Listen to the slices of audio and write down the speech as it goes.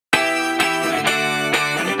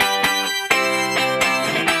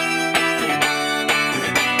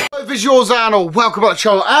Visuals and welcome back to the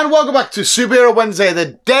channel and welcome back to Superhero Wednesday,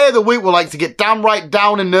 the day of the week we like to get damn right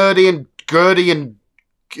down and nerdy and girdy and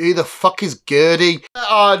who the fuck is Gertie?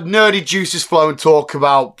 Our nerdy juices flow and talk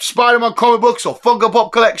about Spider-Man comic books or Funko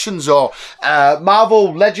Pop collections or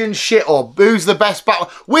Marvel Legends shit or who's the best battle.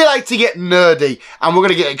 We like to get nerdy and we're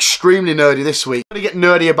going to get extremely nerdy this week. We're going to get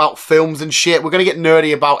nerdy about films and shit. We're going to get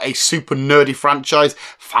nerdy about a super nerdy franchise,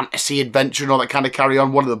 fantasy, adventure and all that kind of carry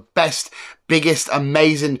on. One of the best, biggest,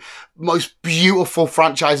 amazing, most beautiful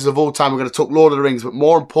franchises of all time. We're going to talk Lord of the Rings, but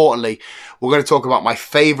more importantly, we're going to talk about my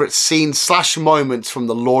favourite scenes / moments from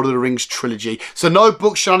the Lord of the Rings trilogy. So no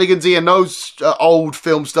book shenanigans here, no old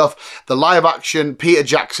film stuff, the live action Peter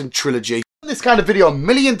Jackson trilogy. This kind of video a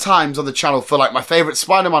million times on the channel for like my favourite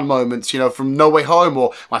Spider-Man moments, you know, from No Way Home,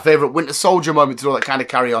 or my favourite Winter Soldier moments and all that kind of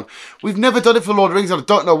carry on. We've never done it for Lord of the Rings and I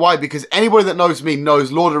don't know why, because anybody that knows me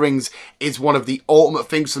knows Lord of the Rings is one of the ultimate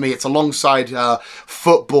things for me. It's alongside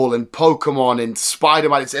football and Pokemon and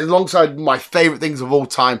Spider-Man. It's alongside my favourite things of all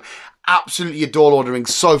time. Absolutely adore Lord of the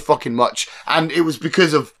Rings so fucking much, and it was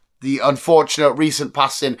because of the unfortunate recent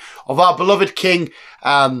passing of our beloved king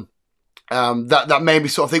that made me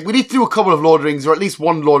sort of think we need to do a couple of Lord of the Rings, or at least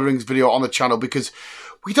one Lord of the Rings video on the channel, because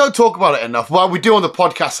we don't talk about it enough. Well, we do on the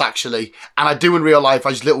podcast, actually, and I do in real life,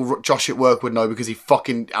 as little Josh at work would know, because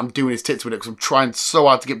I'm doing his tits with it, because I'm trying so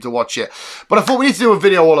hard to get him to watch it. But I thought we need to do a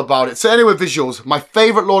video all about it. So anyway, visuals, my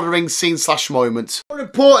favourite Lord of the Rings scenes / moments. More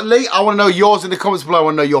importantly, I want to know yours in the comments below. I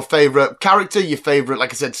want to know your favourite character, your favourite,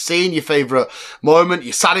 like I said, scene, your favourite moment,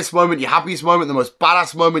 your saddest moment, your happiest moment, the most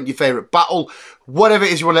badass moment, your favourite battle. Whatever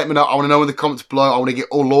it is you want to let me know, I want to know in the comments below. I want to get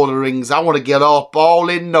all Lord of the Rings. I want to get up all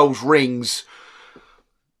in those rings.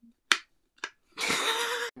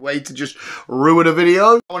 Way to just ruin a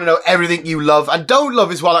video. I want to know everything you love and don't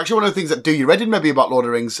love as well. Actually, one of the things that do you read in maybe about Lord of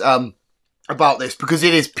the Rings, about this, because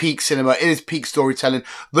it is peak cinema, it is peak storytelling,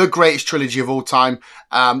 the greatest trilogy of all time.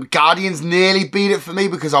 Guardians nearly beat it for me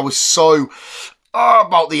because I was so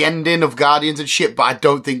about the ending of Guardians and shit, but I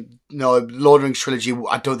don't think, no, Lord of the Rings trilogy,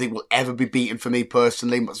 I don't think will ever be beaten for me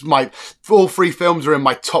personally. All three films are in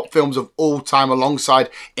my top films of all time, alongside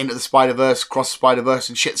Into the Spider-Verse, Cross the Spider-Verse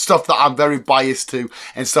and shit. Stuff that I'm very biased to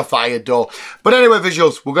and stuff that I adore. But anyway,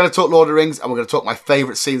 visuals, we're going to talk Lord of the Rings and we're going to talk my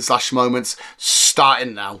favourite scenes / moments,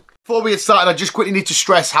 starting now. Before we get started, I just quickly need to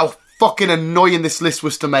stress how fucking annoying this list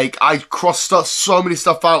was to make. I crossed so many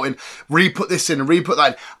stuff out and re-put this in and re-put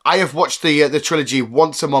that in. I have watched the trilogy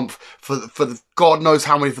once a month for the God knows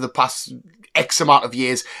how many for the past X amount of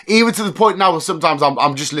years. Even to the point now where sometimes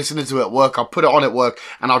I'm just listening to it at work. I'll put it on at work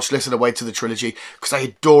and I'll just listen away to the trilogy because I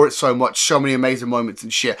adore it so much. So many amazing moments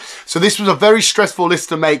and shit. So this was a very stressful list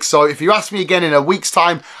to make. So if you ask me again in a week's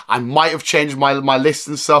time, I might have changed my list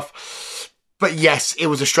and stuff. But yes, it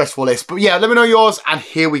was a stressful list. But yeah, let me know yours, and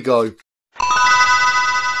here we go.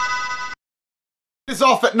 This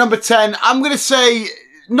off at number 10. I'm going to say,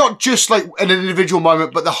 not just like an individual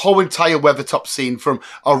moment, but the whole entire Weathertop scene, from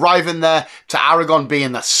arriving there to Aragorn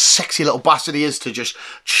being that sexy little bastard he is, to just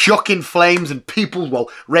chucking flames and people,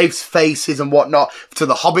 well, Rafe's faces and whatnot, to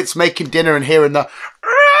the hobbits making dinner and hearing the...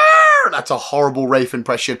 That's a horrible Rafe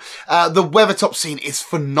impression. The Weathertop scene is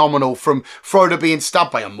phenomenal, from Frodo being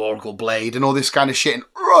stabbed by a Morgul blade and all this kind of shit, and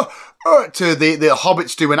to the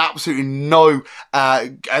hobbits doing absolutely not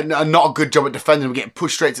a good job at defending them, getting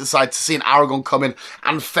pushed straight to the side, to seeing Aragorn coming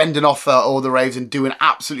and fending off all the Raves and doing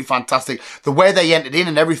absolutely fantastic. The way they entered in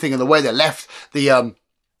and everything, and the way they left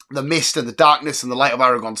the mist and the darkness and the light of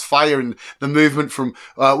Aragorn's fire, and the movement from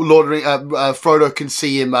Frodo can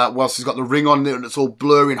see him whilst he's got the ring on and it's all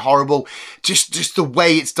blurry and horrible. Just the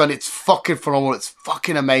way it's done, it's fucking phenomenal. It's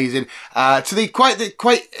fucking amazing. To the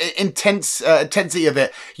quite intense intensity of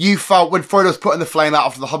it, you felt when Frodo's putting the flame out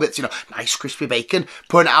after the hobbits, you know, nice crispy bacon,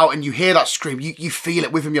 putting it out, and you hear that scream. You feel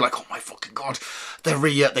it with him. You're like, oh my fucking god.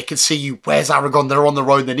 They can see you. Where's Aragorn? They're on the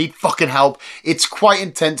road. They need fucking help. It's quite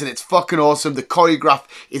intense and it's fucking awesome. The choreograph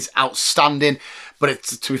is outstanding. But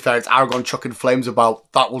it's, to be fair, it's Aragorn chucking flames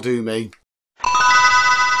about. That will do me.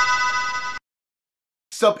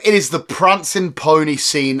 Next up, it is the prancing pony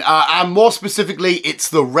scene. And more specifically, it's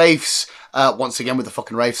the Wraiths. Once again with the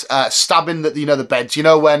fucking Wraiths. Stabbing the beds. You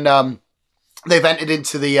know when... they've entered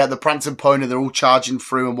into the prancing pony, they're all charging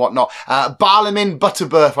through and whatnot. Barlimin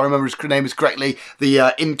Butterbur, if I remember his name is correctly,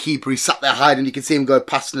 the innkeeper, he sat there hiding, you can see him go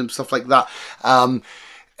past him, stuff like that.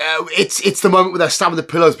 it's the moment where they're stabbing the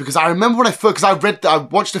pillows, because I remember when because I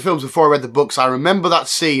watched the films before I read the books. I remember that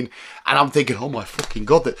scene, and I'm thinking, oh my fucking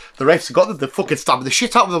god, the Wraiths have got the fucking stabbing the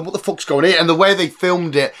shit out of them. What the fuck's going on? And the way they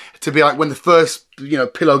filmed it to be like when the first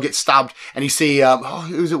pillow gets stabbed, and you see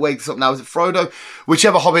who's it wakes up now? Is it Frodo?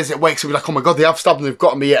 Whichever hobbit it wakes up, you're like, oh my god, they have stabbed them, they've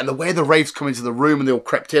got me yet. And the way the Wraiths come into the room and they all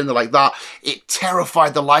crept in, they're like that. It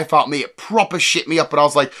terrified the life out of me. It proper shit me up, and I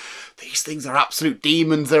was like, these things are absolute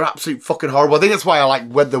demons. They're absolute fucking horrible. I think that's why I like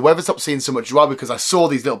the Weathertop scene so much as well, because I saw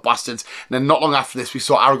these little bastards, and then not long after this, we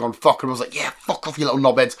saw Aragorn fuck, and I was like, yeah, fuck off, you little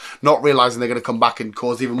knobheads, not realising they're going to come back and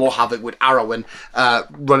cause even more havoc with Arwen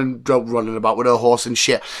running about with her horse and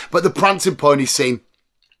shit. But the prancing pony scene,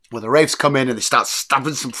 where the Wraiths come in and they start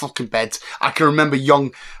stabbing some fucking beds. I can remember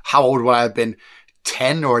how old would I have been?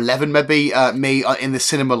 10 or 11 maybe, me in the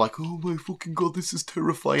cinema like, oh my fucking god, this is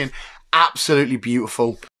terrifying. Absolutely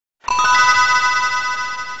beautiful.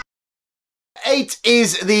 8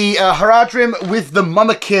 is the Haradrim with the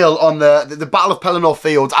Mumakil on the Battle of Pelennor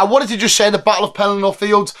Fields. I wanted to just say the Battle of Pelennor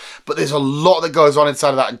Fields, but there's a lot that goes on inside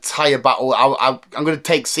of that entire battle. I'm going to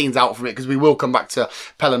take scenes out from it, because we will come back to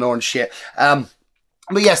Pelennor and shit.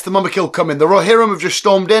 But yes, the Mumakil come in. The Rohirrim have just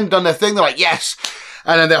stormed in, done their thing. They're like, yes.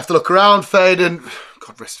 And then they have to look around, Théoden.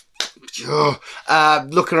 God rest.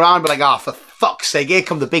 Looking around, but like, ah, for fuck's sake, here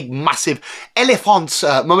come the big massive elephants.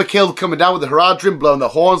 Mumakil coming down with the Haradrim, blowing their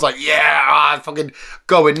horns, like, yeah, fucking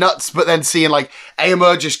going nuts. But then seeing like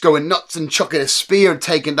Éomer just going nuts and chucking a spear and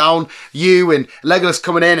taking down you, and Legolas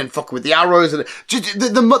coming in and fucking with the arrows, and just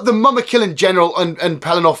the Mumakil in general and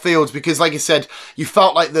Pelennor Fields, because like I said, you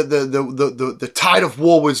felt like the tide of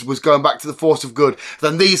war was going back to the force of good.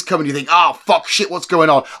 Then these come and you think, oh fuck, shit, what's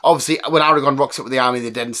going on? Obviously, when Aragorn rocks up with the army of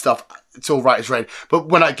the dead and stuff, it's all right as rain. But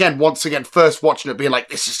when once again, first watching it, being like,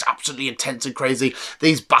 this is absolutely intense and crazy.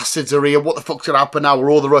 These bastards are here. What the fuck's going to happen now? Are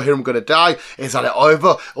all the Rohirrim going to die? Is that it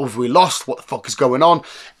over? Or have we lost? What the fuck is going on?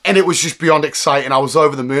 And it was just beyond exciting. I was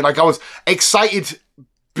over the moon. Like, I was excited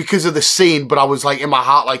because of the scene, but I was like, in my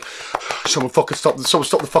heart, like, someone stop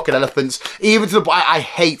the fucking elephants. Even to the I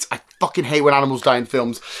fucking hate when animals die in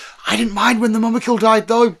films. I didn't mind when the Mumakil died,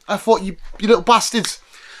 though. I thought, you little bastards.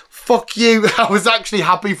 Fuck you. I was actually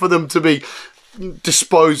happy for them to be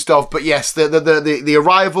disposed of. But yes, the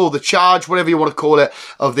arrival, the charge, whatever you want to call it,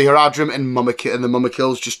 of the Haradrim and the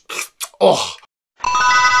Mumakils, just, oh.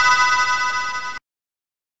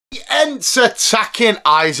 The Ents attacking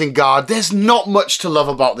Isengard. There's not much to love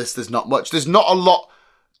about this. There's not much. There's not a lot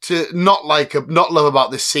to not love about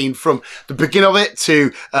this scene, from the beginning of it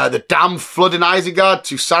to the dam flooding Isengard,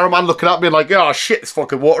 to Saruman looking at me like, oh shit, there's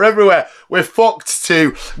fucking water everywhere, we're fucked,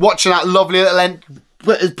 to watching that lovely little Ent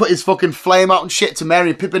put his fucking flame out and shit, to Merry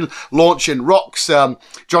and Pippin launching rocks,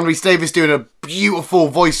 John Rhys Davies doing a beautiful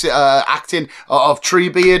voice acting of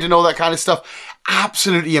Treebeard and all that kind of stuff.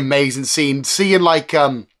 Absolutely amazing scene. Seeing like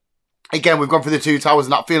again, we've gone through the two towers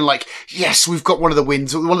and that feeling like, yes, we've got one of the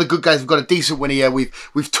wins. One of the good guys, we've got a decent win here.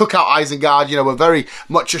 We've took out Isengard. You know, we're very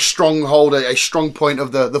much a stronghold, a strong point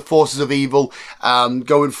of the forces of evil.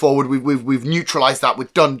 Going forward, we've neutralised that. We're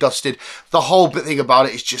done, dusted. The whole thing about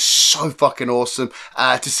it is just so fucking awesome.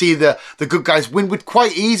 To see the good guys win with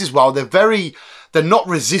quite ease as well. They're not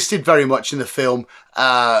resisted very much in the film.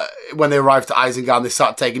 When they arrive to Isengard and they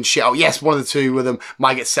start taking shit out. Yes, one of the two of them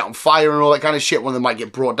might get set on fire and all that kind of shit. One of them might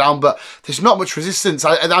get brought down, but there's not much resistance.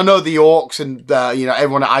 I know the orcs and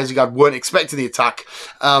everyone at Isengard weren't expecting the attack,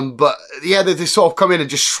 but yeah, they sort of come in and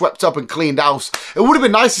just swept up and cleaned house. It would have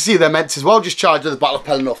been nice to see them Ents as well just charge at the Battle of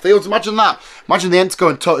Pelennor Fields. Imagine that. Imagine the Ents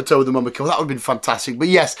going toe to toe with the Mumakil. That would have been fantastic. But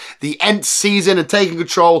yes, the Ents season and taking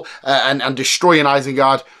control and destroying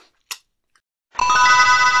Isengard.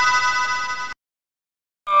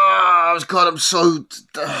 God, I'm so...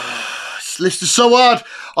 this list is so hard.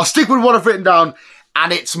 I'll stick with what I've written down,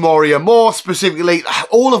 and it's Moria. More specifically,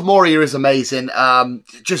 all of Moria is amazing.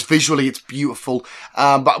 Just visually, it's beautiful.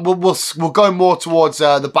 But we'll go more towards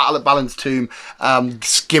the battle at Balin's tomb.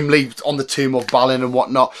 Gimli on the tomb of Balin and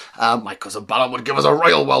whatnot. My cousin Balin would give us a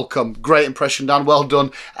royal welcome. Great impression, Dan. Well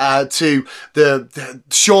done. To the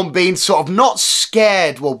Sean Bean, sort of not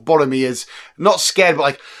scared. Well, Boromir is not scared, but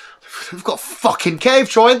like, they've got fucking cave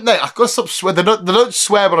troll, ain't they? I've got to stop swearing. They don't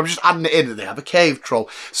swear, but I'm just adding it in. They have a cave troll.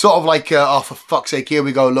 Sort of like, oh, for fuck's sake, here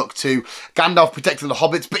we go. Look, to Gandalf protecting the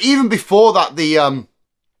hobbits. But even before that, the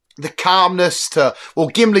calmness to, well,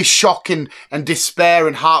 Gimli's shock and despair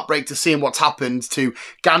and heartbreak to seeing what's happened, to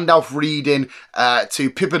Gandalf reading, to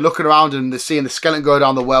Pippin looking around and seeing the skeleton go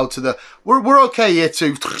down the well, to the, we're okay here,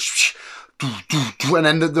 to... and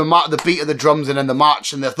then the beat of the drums, and then the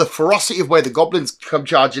march, and the ferocity of where the goblins come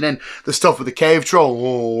charging in, the stuff with the cave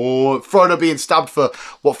troll, Frodo being stabbed for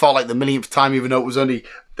what felt like the millionth time, even though it was only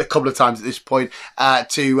a couple of times at this point,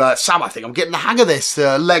 to Sam. I think I'm getting the hang of this.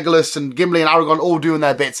 Legolas and Gimli and Aragorn all doing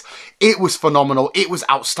their bits. It was phenomenal. It was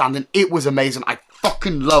outstanding. It was amazing. I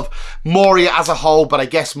fucking love Moria as a whole, but I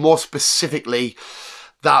guess more specifically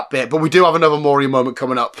that bit. But we do have another Moria moment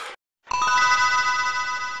coming up.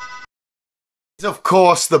 Of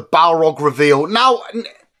course, the Balrog reveal. Now,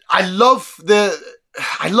 I love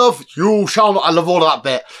you shall not, I love all of that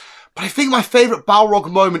bit. But I think my favourite Balrog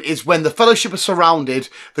moment is when the Fellowship are surrounded,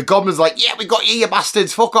 the goblins are like, yeah, we got you, you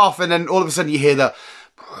bastards, fuck off. And then all of a sudden you hear the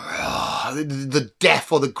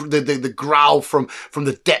death or the growl from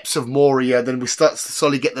the depths of Moria. Then we start to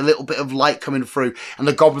slowly get the little bit of light coming through. And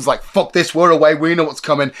the goblins like, fuck this, we're away, we know what's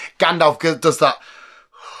coming. Gandalf does that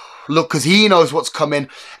look, because he knows what's coming.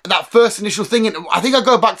 And that first initial thing, I think I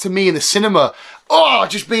go back to me in the cinema,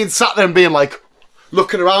 just being sat there and being like,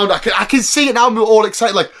 looking around. I can see it now, I'm all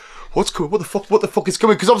excited, like, what's coming? What the fuck is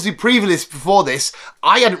coming? Because obviously before this,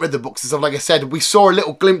 I hadn't read the books and stuff. Like I said, we saw a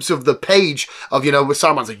little glimpse of the page of, where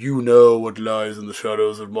Saruman's like, you know what lies in the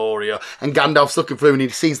shadows of Moria. And Gandalf's looking through and he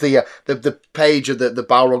sees the page of the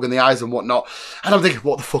Balrog and the eyes and whatnot. And I'm thinking,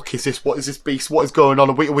 what the fuck is this? What is this beast? What is going on?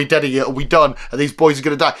 Are we dead here? Are we done? Are these boys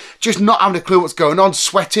going to die? Just not having a clue what's going on.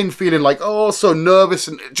 Sweating, feeling like, so nervous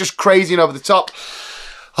and just crazy and over the top.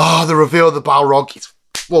 The reveal of the Balrog.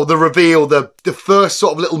 The reveal, the first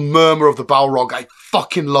sort of little murmur of the Balrog, I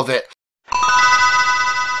fucking love it.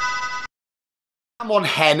 Amon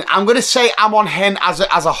Hen. I'm going to say Amon Hen as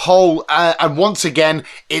a whole, and once again,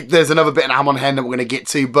 there's another bit in Amon Hen that we're going to get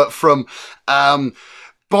to, but from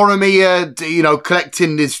Boromir,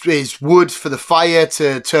 collecting his wood for the fire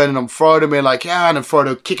to turning on Frodo, being like, yeah, and then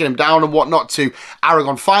Frodo kicking him down and whatnot, to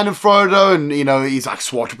Aragorn finding Frodo, and, he's like,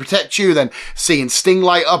 swore to protect you, then seeing Sting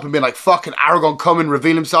light up and being like, fuck, and Aragorn coming,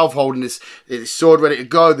 reveal himself, holding his sword ready to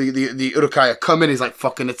go, the Uruk-hai are coming, he's like,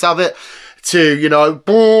 fucking, let's have it. To,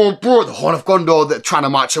 the Horn of Gondor, that trying to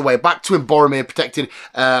march their way back to him, Boromir protecting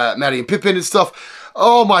Merry and Pippin and stuff.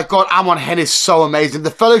 Oh my god, Amon Hen is so amazing.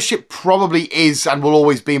 The Fellowship probably is and will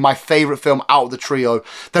always be my favourite film out of the trio.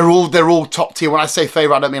 They're all top tier. When I say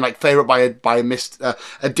favourite, I don't mean like favourite by a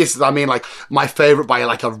distance. I mean like my favourite by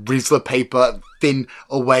like a Rizzler paper thin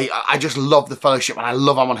away. I just love the Fellowship and I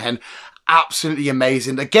love Amon Hen. Absolutely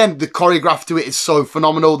amazing. Again, the choreograph to it is so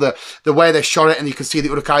phenomenal. The way they shot it, and you can see the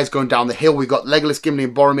Uruk-hais going down the hill. We got Legolas, Gimli,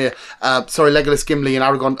 and Legolas, Gimli, and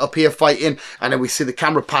Aragorn up here fighting, and then we see the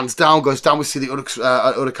camera pans down, goes down. We see the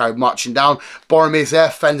Uruk-hai marching down. Boromir's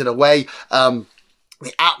there, fending away. The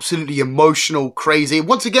absolutely emotional, crazy.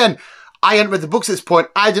 Once again, I hadn't read the books at this point.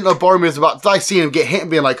 I didn't know Boromir was about to die. Seeing him get hit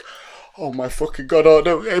and being like, oh my fucking god, oh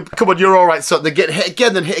no, come on, you're alright, son. They get hit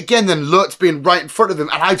again, then Lurt's being right in front of him,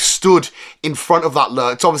 and I've stood in front of that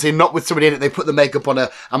Lurt. It's obviously not with somebody in it, they put the makeup on a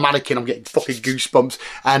mannequin, I'm getting fucking goosebumps,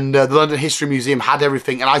 and the London History Museum had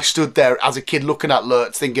everything, and I stood there as a kid looking at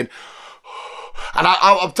Lurt thinking, and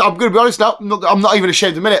I'm going to be honest now, I'm not even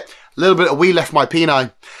ashamed to admit it, a little bit of We Left My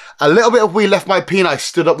Peni. A little bit of We Left My Peni. I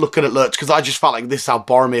stood up looking at Lurch because I just felt like this is how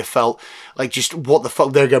Boromir felt. Like, just what the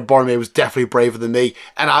fuck. There again, Boromir was definitely braver than me.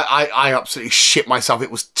 And I absolutely shit myself.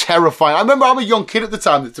 It was terrifying. I remember I'm a young kid at the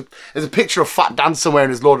time. There's a picture of Fat Dancer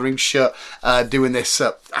wearing his Lord of the Rings shirt doing this.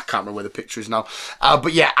 I can't remember where the picture is now.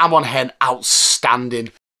 But yeah, Amon Hen,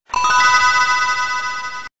 outstanding.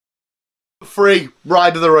 3,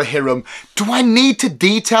 Ride of the Rohirrim. Do I need to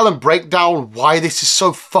detail and break down why this is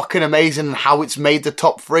so fucking amazing and how it's made the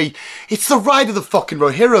top 3? It's the Ride of the fucking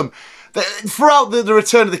Rohirrim. Throughout the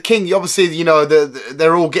Return of the King, obviously,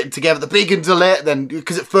 they're all getting together. The beacons are lit, then,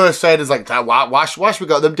 because at first Theoden's like, why should we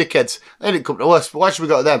go to them dickheads? They didn't come to us, but why should we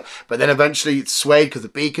go to them? But then eventually it's swayed because the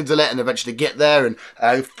beacons are lit, and eventually get there, and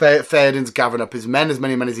Theoden's gathering up his men, as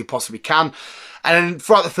many men as he possibly can. And then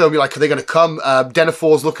throughout the film, you're like, are they going to come?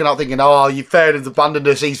 Denethor's looking out thinking, Theoden's abandoned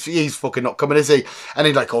us. He's fucking not coming, is he? And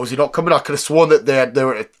he's like, is he not coming? I could have sworn that they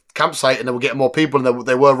were at a campsite and they were getting more people and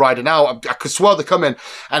they were riding out. I could swear they're coming.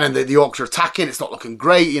 And then the orcs are attacking. It's not looking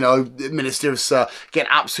great. The minister's getting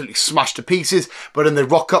absolutely smashed to pieces. But then they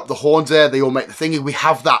rock up, the horns there. They all make the thingy. We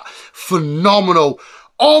have that phenomenal,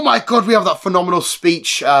 oh my God, we have that phenomenal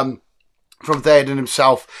speech from Theoden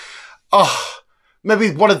himself.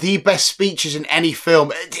 Maybe one of the best speeches in any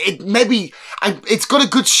film. It's got a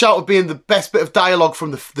good shout of being the best bit of dialogue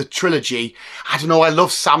from the trilogy. I don't know, I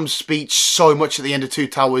love Sam's speech so much at the end of Two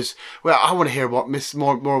Towers. Well, I want to hear about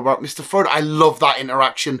more about Mr. Frodo. I love that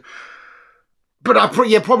interaction. But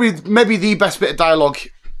probably maybe the best bit of dialogue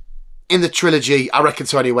in the trilogy, I reckon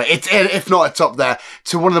so anyway. It's, if not a top there,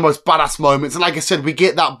 to one of the most badass moments. And like I said, we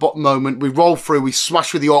get that moment, we roll through, we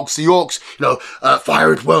smash with the orcs. The orcs,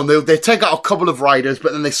 fire at will. They take out a couple of riders,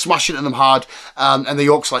 but then they smash into them hard. And the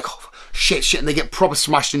orcs are like, shit, and they get proper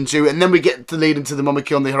smashed into, and then we get the lead into the Mummy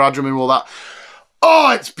Kill and the Haradrim and all that.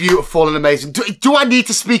 Oh, it's beautiful and amazing. Do I need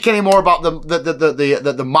to speak any more about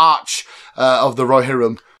the march of the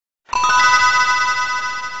Rohirrim?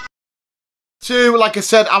 So, like I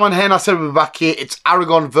said, Amon Hen, I said we'll be back here. It's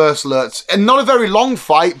Aragorn versus Lurtz. And not a very long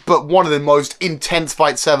fight, but one of the most intense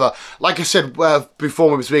fights ever. Like I said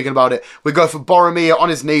before we were speaking about it, we go from Boromir on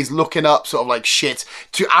his knees, looking up, sort of like shit,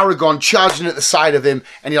 to Aragorn charging at the side of him.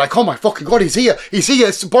 And you're like, oh my fucking god, he's here. He's here.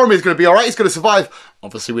 Boromir's going to be all right. He's going to survive.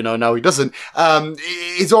 Obviously, we know now he doesn't.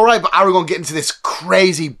 He's all right, but Aragorn getting to this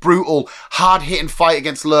crazy, brutal, hard-hitting fight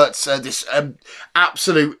against Lurtz. This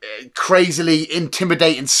absolute, crazily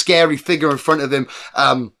intimidating, scary figure in front of him.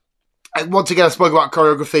 Once again, I spoke about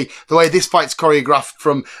choreography, the way this fight's choreographed,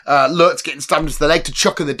 from Lurtz getting stabbed into the leg to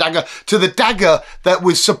chucking the dagger, to the dagger that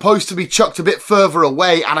was supposed to be chucked a bit further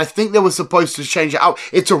away, and I think they were supposed to change it out.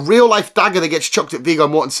 It's a real-life dagger that gets chucked at Viggo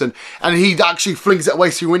Mortensen, and he actually flings it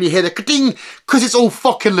away, so when you hear the ka-ding, because it's all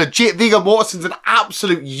fucking legit, Viggo Mortensen's an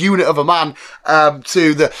absolute unit of a man,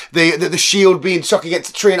 to the shield being chucked against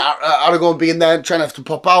a tree, and Aragorn being there and trying to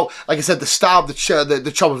pop out. Like I said, the stab, the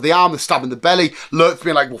chop of the arm, the stab in the belly, Lurtz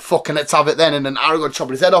being like, well, fucking let's have it then, and then Aragorn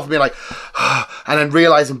chopping his head off and being like, and then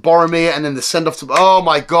realising Boromir, and then the send-off to, oh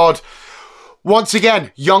my god. Once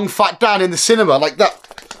again, young fat Dan in the cinema, like that.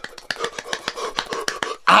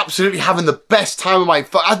 Absolutely having the best time of my,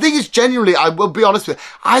 I think it's genuinely, I will be honest with you,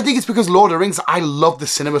 I think it's because Lord of the Rings, I love the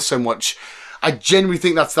cinema so much. I genuinely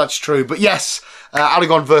think that's true. But yes,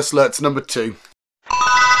 Aragorn versus Lurtz, number 2.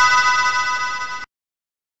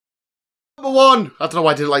 Number 1, I don't know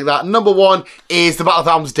why I did it like that. Number 1 is the Battle of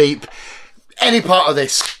Helm's Deep. Any part of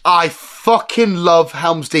this, I fucking love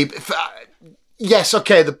Helm's Deep. Yes,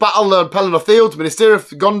 okay, the Battle of Pelennor Fields, Minas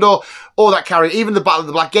Tirith, Gondor, all that carry, even the Battle of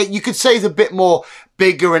the Black Gate, you could say is a bit more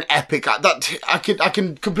bigger and epic. That I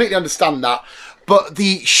can completely understand that. But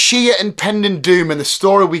the sheer impending doom and the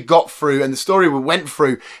story we got through and the story we went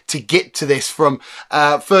through to get to this, from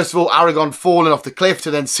first of all Aragorn falling off the cliff,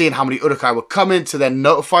 to then seeing how many Uruk-hai were coming, to then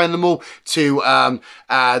notifying them all, to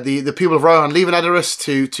the people of Rohan leaving Edoras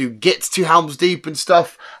to get to Helm's Deep and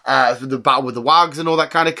stuff, the battle with the Wags and all that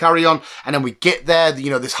kind of carry on, and then we get there, you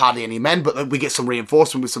know, there's hardly any men, but we get some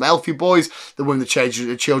reinforcement with some elfy boys, the women,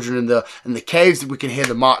 the children in the caves, we can hear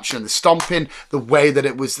the marching and the stomping, the way that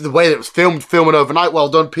it was filming overnight. Well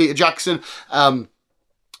done, Peter Jackson.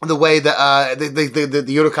 The way that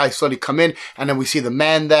the Uruk-hai slowly come in, and then we see the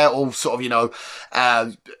men there, all sort of, you know,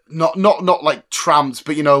 not like tramps,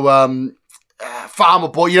 but, you know, farmer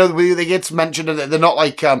boy, you know, they get mentioned, and they're not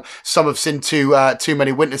like some have seen too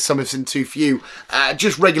many winters, some have seen too few.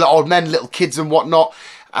 Just regular old men, little kids and whatnot.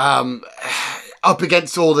 Up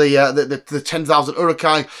against all the 10,000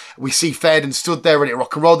 Uruk-hai, we see Theoden stood there ready to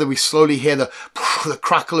rock and roll. Then we slowly hear the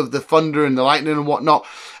crackle of the thunder and the lightning and whatnot,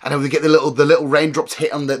 and then we get the little raindrops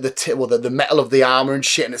hit on the metal of the armor and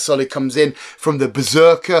shit, and it slowly comes in from the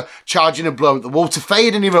berserker charging and blowing at the wall to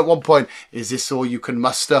Theoden. Even at one point, is this all you can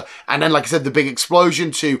muster? And then, like I said, the big explosion,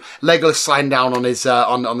 to Legolas sliding down on his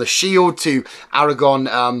on the shield, to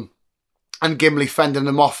Aragorn and Gimli fending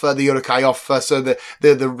them off, the Uruk-hai off, so the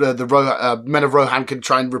men of Rohan can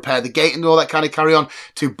try and repair the gate and all that kind of carry on,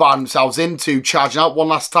 to bar themselves in, to charging out one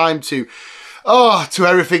last time, to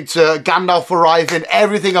everything, to Gandalf arriving.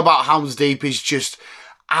 Everything about Helm's Deep is just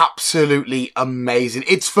absolutely amazing.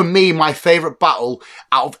 It's, for me, my favourite battle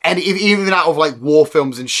out of any, even out of like war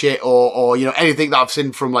films and shit, or you know, anything that I've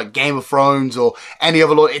seen from like Game of Thrones or any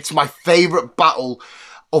other Lord. It's my favourite battle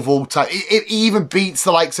of all time. It even beats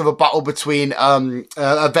the likes of a battle between Captain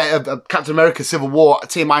America Civil War,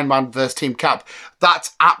 Team Iron Man versus Team Cap.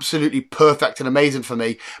 That's absolutely perfect and amazing for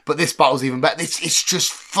me. But this battle's even better. It's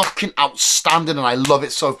just fucking outstanding, and I love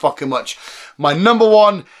it so fucking much. My number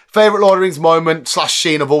 1 favourite Lord of the Rings moment /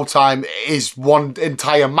 scene of all time is one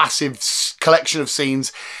entire massive collection of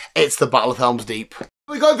scenes. It's the Battle of Helm's Deep.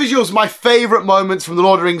 We got visuals, my favourite moments from the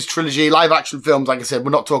Lord of the Rings trilogy, live action films. Like I said, we're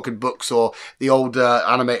not talking books or the old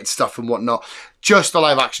animated stuff and whatnot, just the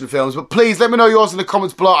live action films. But please let me know yours in the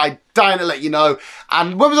comments below. I'm dying to let you know.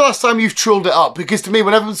 And when was the last time you've trilled it up? Because to me,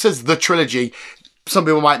 when everyone says the trilogy, some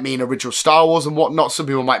people might mean original Star Wars and whatnot. Some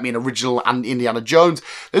people might mean original and Indiana Jones.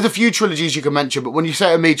 There's a few trilogies you can mention, but when you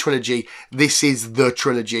say to me trilogy, this is the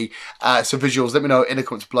trilogy. So visuals, let me know in the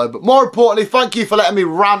comments below. But more importantly, thank you for letting me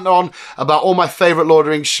rant on about all my favourite Lord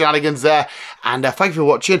of the Rings shenanigans there. And thank you for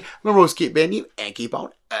watching. Remember, always keep being you and keep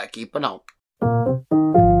on keeping on.